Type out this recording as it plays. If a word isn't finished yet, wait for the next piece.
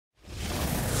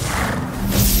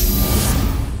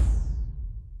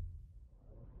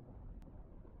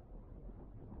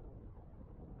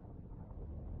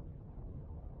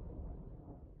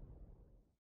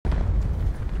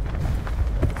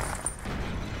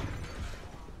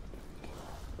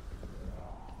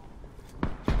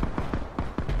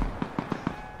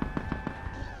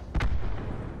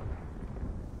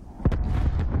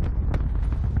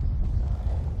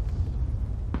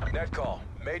Good call.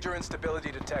 Major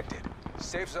instability detected.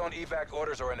 Safe zone evac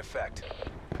orders are in effect.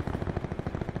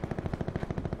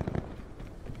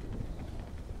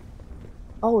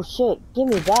 Oh shit, give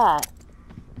me that.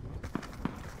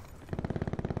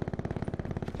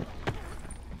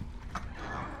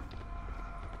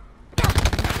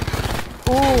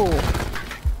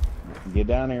 Ooh. Get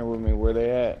down here with me. Where they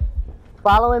at?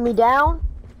 Following me down?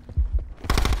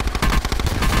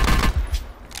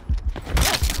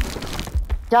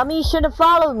 Dummy, you should have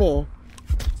followed me.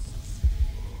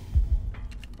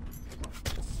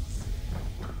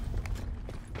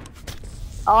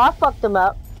 Oh, I fucked him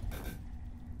up.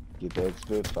 Get that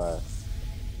Spitfire.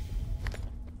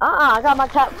 I got my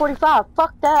Cat 45.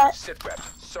 Fuck that. Sit rep.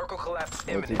 Circle collapse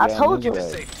imminent. I told you.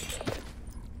 Safety.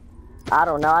 I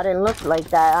don't know. I didn't look like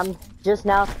that. I'm just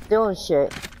now doing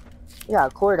shit. You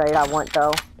got a coordinate I want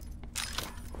though.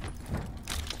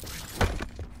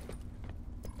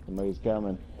 Somebody's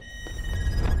coming.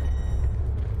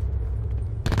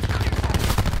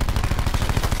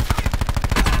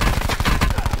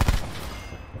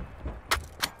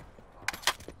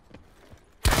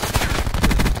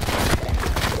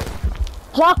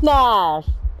 Dumbass!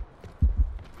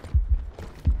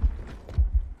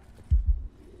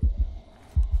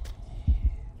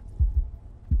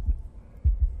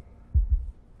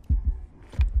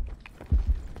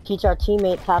 Teach our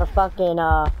teammates how to fucking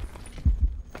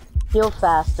heal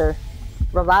faster.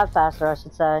 Revive faster, I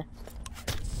should say.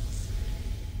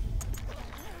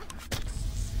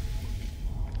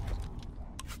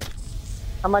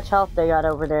 How much health they got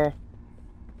over there?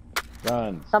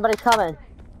 Run. Somebody's coming.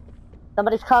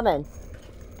 Somebody's coming.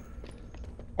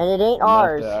 And it ain't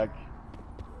ours.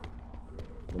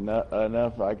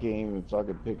 Enough, I can't even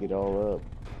fucking pick it all up.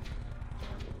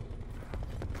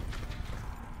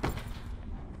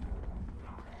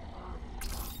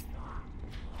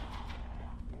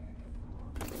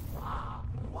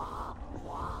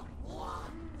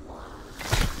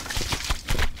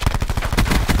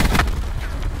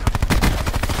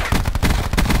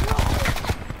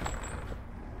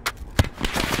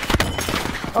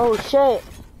 Oh shit.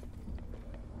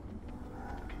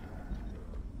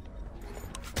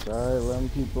 Sorry, let them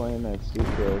keep playing that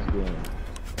stupid ass game.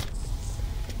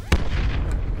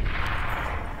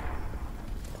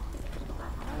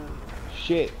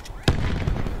 Shit.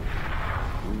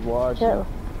 He's watching. Shit.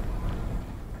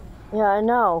 Yeah, I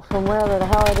know. From wherever the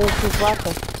hell it is he's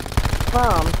watching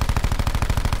from.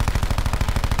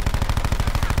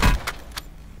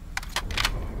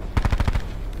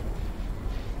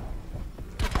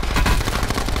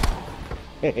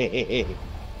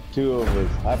 Two of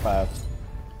us. High five.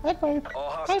 High five.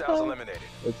 All hostiles eliminated.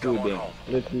 Let's do a dance.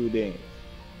 Let's do a dance.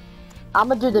 I'm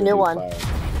gonna do the new one.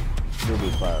 We'll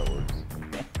do fireworks.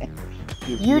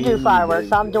 You do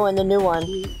fireworks. I'm doing the new one.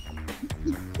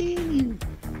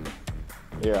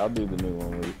 Yeah, I'll do the new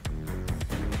one with you.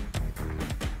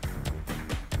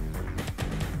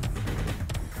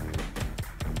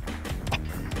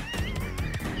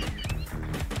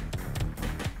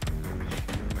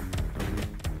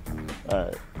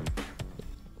 Alright.